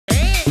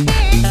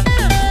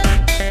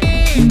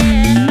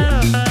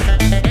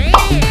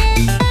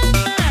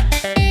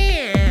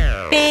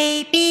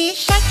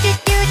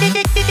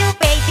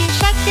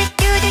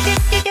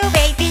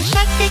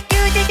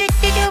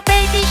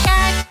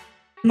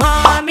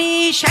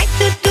Mommy shark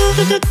do do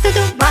do do do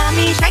do.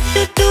 Mommy shark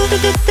do do do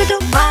do do do.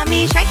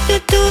 Mommy shark do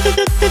do do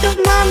do do do.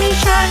 Mommy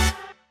shark.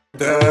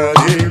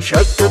 Daddy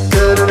shark do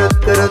do do do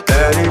do.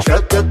 Daddy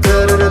shark do do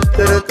do do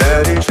do.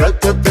 Daddy shark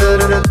do do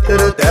do do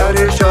do.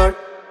 Daddy shark.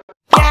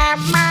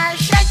 Grandma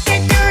shark do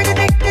do do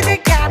do do.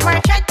 Grandma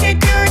shark do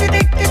do do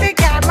do do.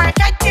 Grandma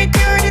shark do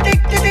do do do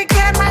do.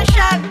 Grandma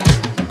shark.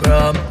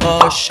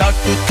 Grandpa shark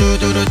do do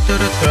do do do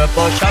do.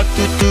 Grandpa shark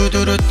do do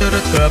do do do do.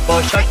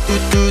 Grandpa shark do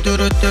do do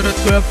do do do.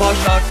 Grandpa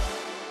shark.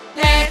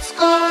 Let's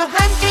go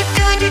hunt do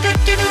do do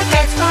do do.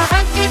 Let's go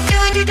hunt do do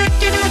do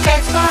do do.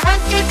 Let's go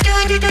hunt do do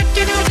do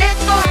do do.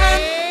 Let's go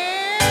hunt.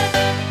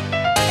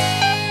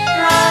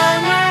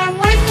 Run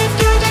away do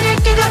do do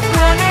do do.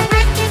 Run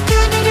away do do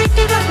do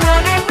do do.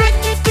 Run away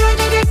do do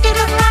do do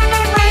do. Run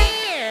away.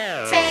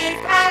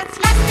 Save us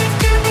last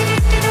do do do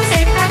do.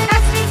 Save us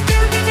last do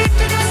do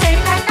do do.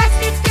 Save us last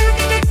do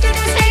do do do.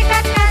 Save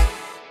us last.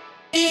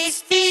 It's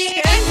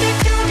the end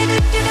do do do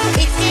do.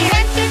 It's the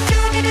end do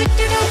do do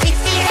do.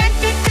 It's the end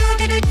do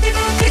do do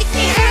do. It's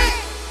the end.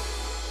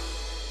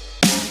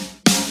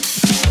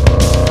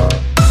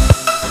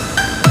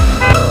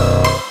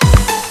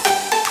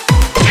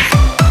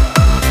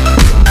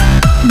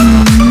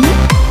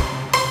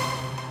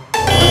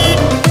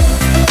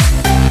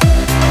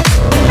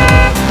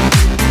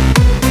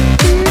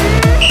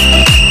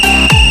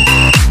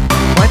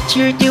 What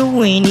you're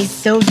doing is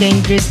so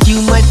dangerous.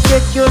 You might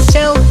get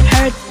yourself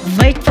hurt.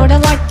 Wait for the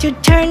light to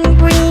turn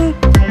green.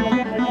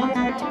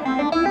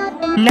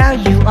 Now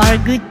you are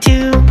good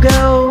to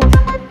go.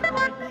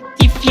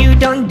 If you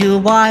don't do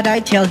what I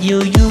tell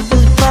you, you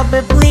will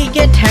probably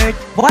get hurt.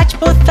 Watch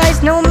both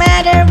eyes no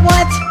matter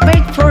what.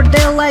 Wait for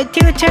the light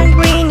to turn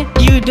green.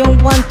 You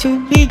don't want to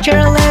be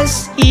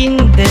careless in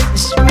the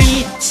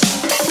streets.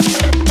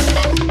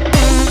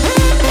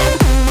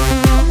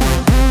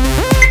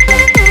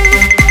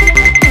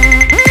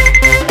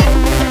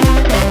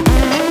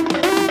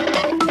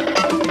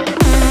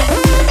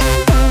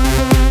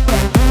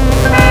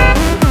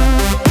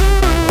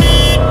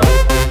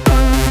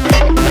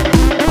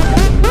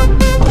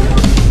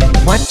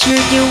 What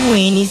you're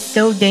doing is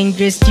so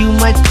dangerous. You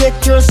might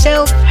get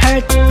yourself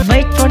hurt.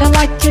 Wait for the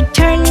light to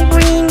turn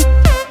green.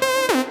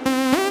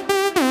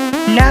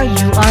 Now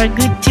you are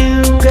good to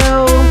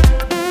go.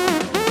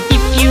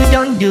 If you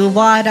don't do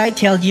what I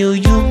tell you,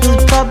 you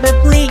will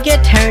probably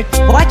get hurt.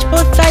 Watch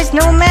both eyes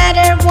no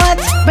matter what.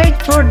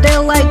 Wait for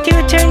the light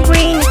to turn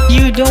green.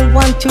 You don't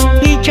want to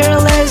be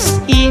careless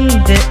in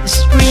the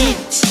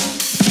streets.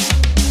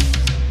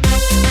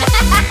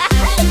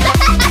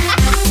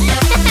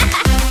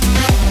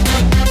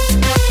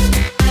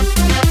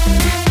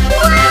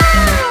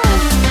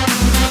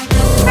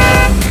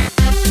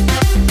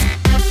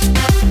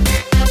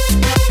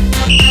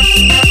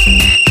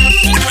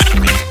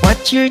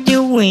 What you're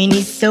doing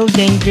is so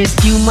dangerous.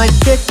 You might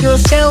get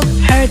yourself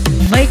hurt.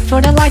 Wait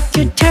for the light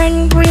to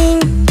turn green.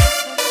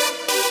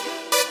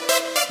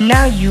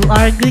 Now you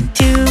are good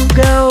to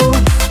go.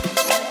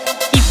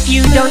 If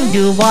you don't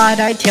do what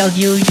I tell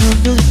you, you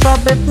will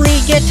probably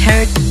get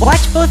hurt.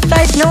 Watch both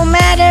eyes no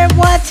matter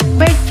what.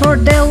 Wait for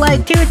the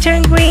light to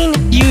turn green.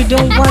 You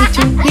don't want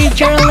to be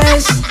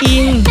careless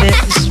in the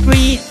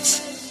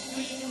streets.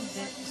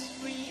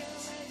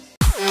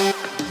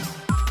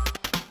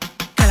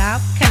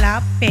 Clap,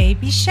 clap,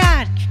 baby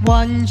shark.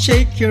 One,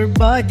 shake your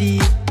body.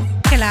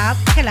 Clap,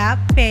 clap,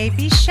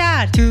 baby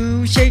shark.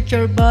 Two, shake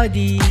your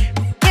body.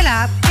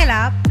 Clap,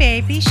 clap,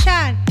 baby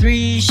shark.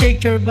 Three,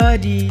 shake your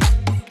body.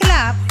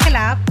 Clap,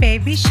 clap,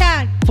 baby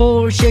shark.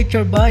 Four, shake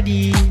your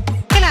body.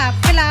 Clap,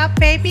 clap,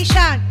 baby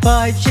shark.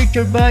 Five, shake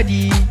your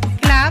body.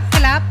 Clap,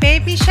 clap,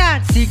 baby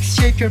shark. Six,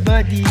 shake your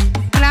body.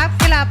 Clap,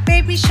 clap,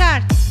 baby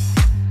shark.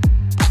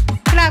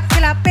 Clap,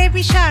 clap,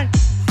 baby shark.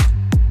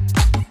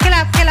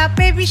 Clap, clap,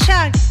 baby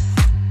shark.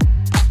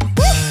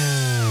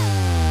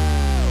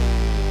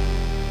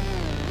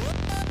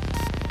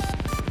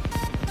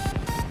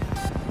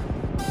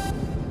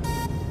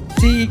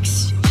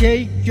 Six,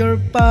 shake your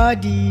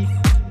body.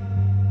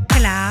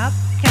 Clap,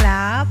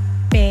 clap,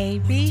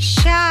 baby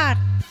shark.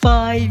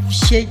 Five,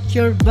 shake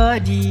your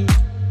body.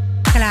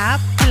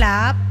 Clap,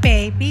 clap,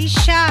 baby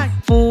shark.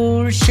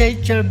 Four,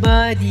 shake your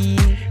body.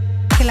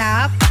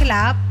 Clap,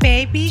 clap,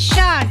 baby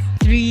shark.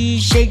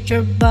 Three, shake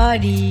your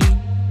body.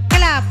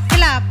 Clap,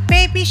 clap,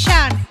 baby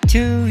shark.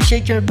 Two,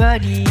 shake your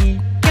body.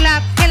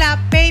 Clap, clap,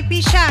 baby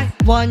shark.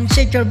 One,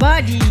 shake your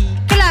body.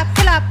 Clap,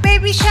 clap,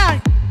 baby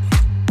shark.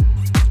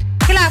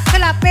 Clap,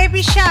 clap,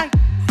 baby shark.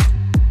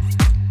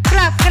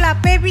 Clap,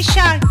 clap, baby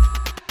shark.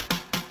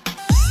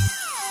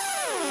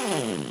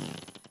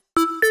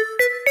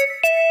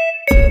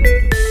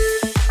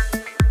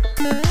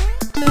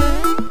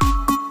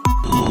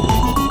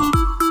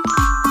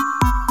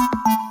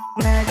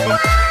 Magic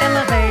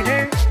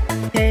elevator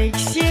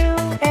takes you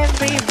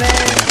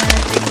everywhere.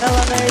 Magic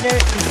elevator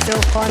is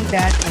so fun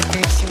that it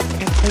takes you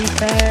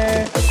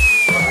everywhere.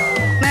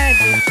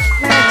 Magic,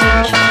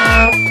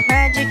 magic,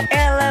 magic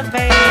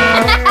elevator,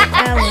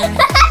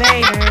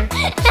 elevator,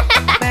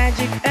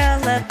 magic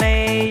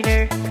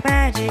elevator,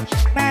 magic,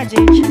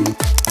 magic,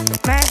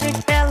 magic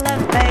elevator.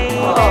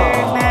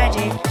 elevator.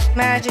 Magic,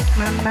 magic,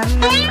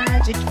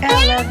 magic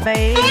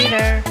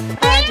elevator.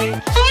 Magic,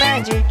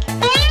 magic,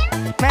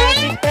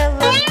 magic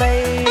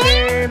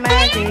elevator.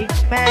 Magic,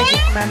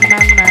 magic,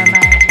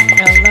 magic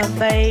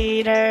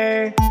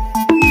elevator.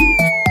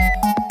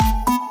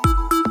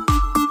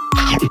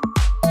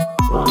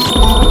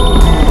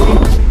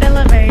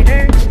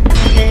 Elevator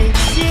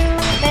takes you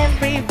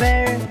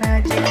everywhere.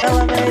 Magic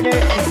elevator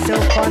is so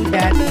fun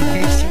that it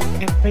takes you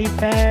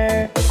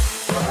everywhere.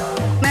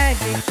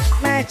 Magic,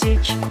 magic,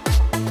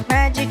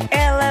 magic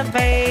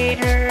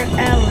elevator,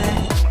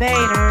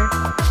 elevator,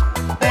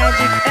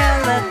 magic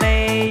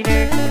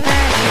elevator,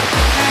 magic,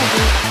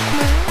 magic,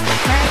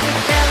 magic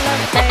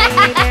elevator,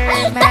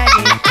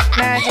 magic,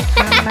 magic,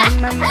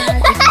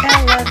 magic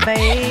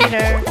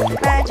elevator,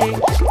 magic,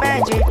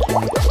 magic,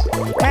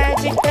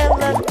 magic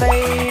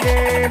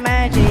elevator,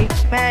 magic,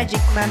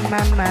 magic, magic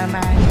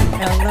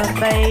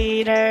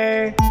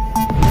elevator.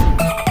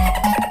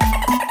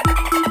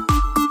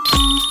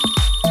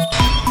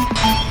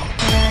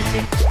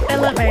 Magic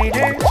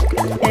elevator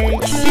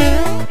takes you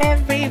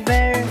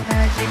everywhere.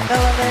 Magic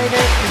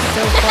elevator is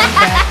so fun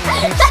that it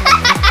takes you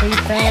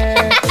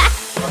everywhere.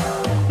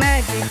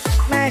 Magic,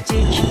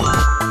 magic,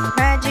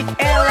 magic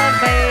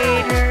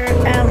elevator,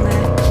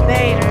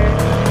 elevator,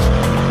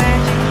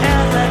 magic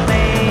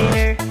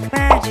elevator,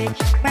 magic,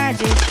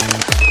 magic,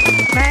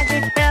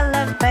 magic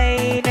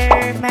elevator,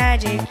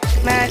 magic,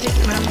 magic,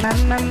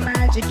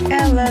 magic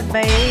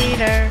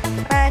elevator,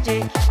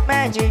 magic,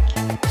 magic,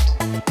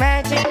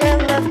 magic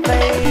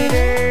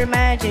elevator,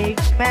 magic,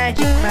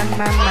 magic,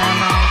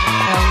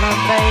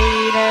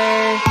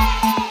 elevator.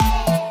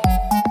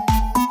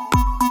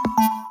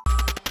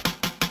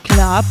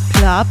 Clap,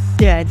 clap,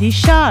 Daddy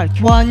Shark.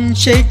 One,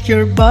 shake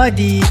your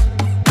body.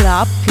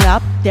 Clap,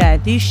 clap,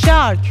 Daddy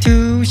Shark.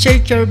 Two,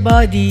 shake your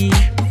body.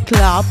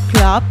 Clap,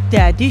 clap,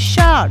 Daddy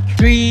Shark.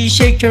 Three,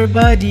 shake your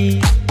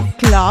body.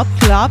 Clap,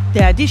 clap,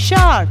 Daddy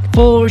Shark.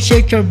 Four,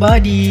 shake your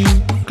body.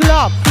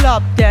 Clap,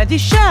 clap, Daddy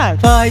Shark.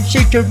 Five,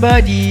 shake your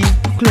body.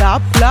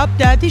 Clap, clap,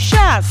 Daddy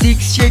Shark.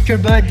 Six, shake your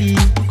body.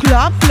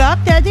 Clap,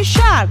 clap, Daddy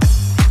Shark.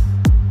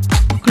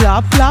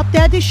 Clap, clap,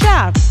 Daddy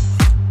Shark.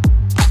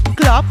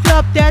 Clap,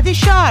 clap, Daddy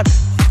Shark.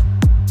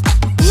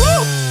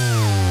 Woo!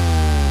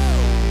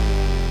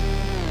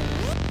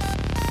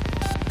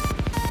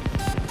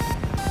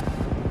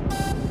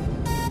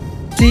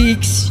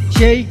 Six,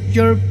 shake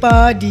your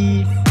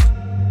body.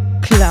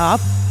 Clap,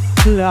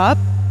 clap,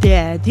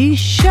 Daddy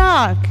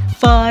Shark.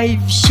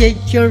 Five,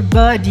 shake your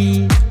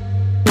body.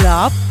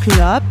 Clap,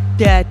 clap,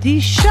 Daddy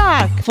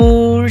Shark.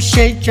 Four,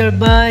 shake your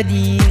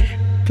body.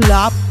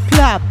 Clap,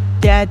 clap,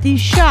 Daddy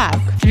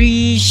Shark.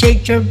 Three,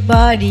 shake your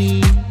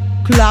body.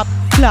 Clap,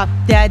 clap,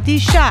 Daddy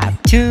Shark.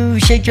 Two,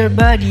 shake your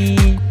body.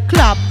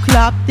 Clap,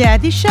 clap,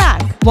 Daddy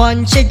Shark.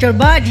 One, shake your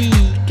body.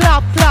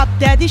 Clap, clap,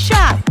 Daddy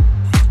Shark.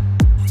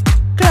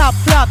 Clap,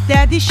 clap,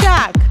 Daddy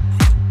Shark.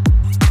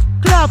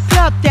 Clap,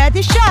 clap,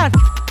 Daddy Shark.